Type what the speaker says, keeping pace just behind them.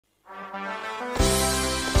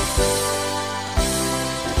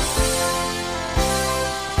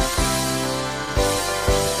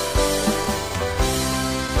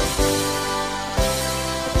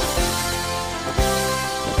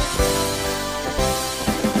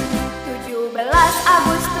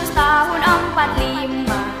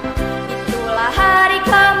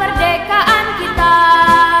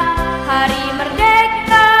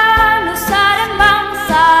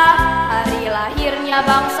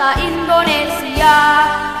bangsa Indonesia.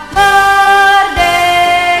 Merdeka,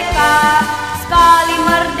 sekali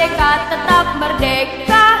merdeka tetap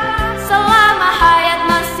merdeka, selama hayat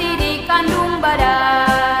masih dikandung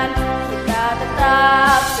badan. Kita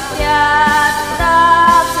tetap setia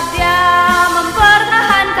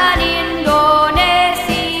mempertahankan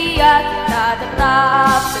Indonesia. Kita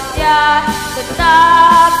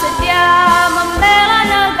tetap setia membela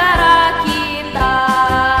negara kita.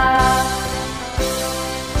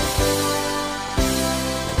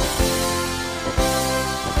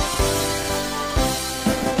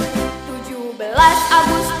 17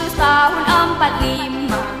 Agustus tahun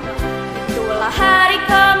 45, itulah hari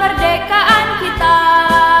kemerdekaan kita.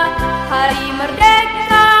 Hari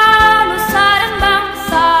merdeka nusa dan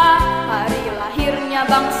bangsa, hari lahirnya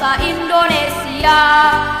bangsa Indonesia.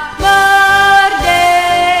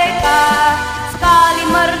 Merdeka, sekali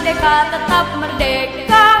merdeka tetap merdeka.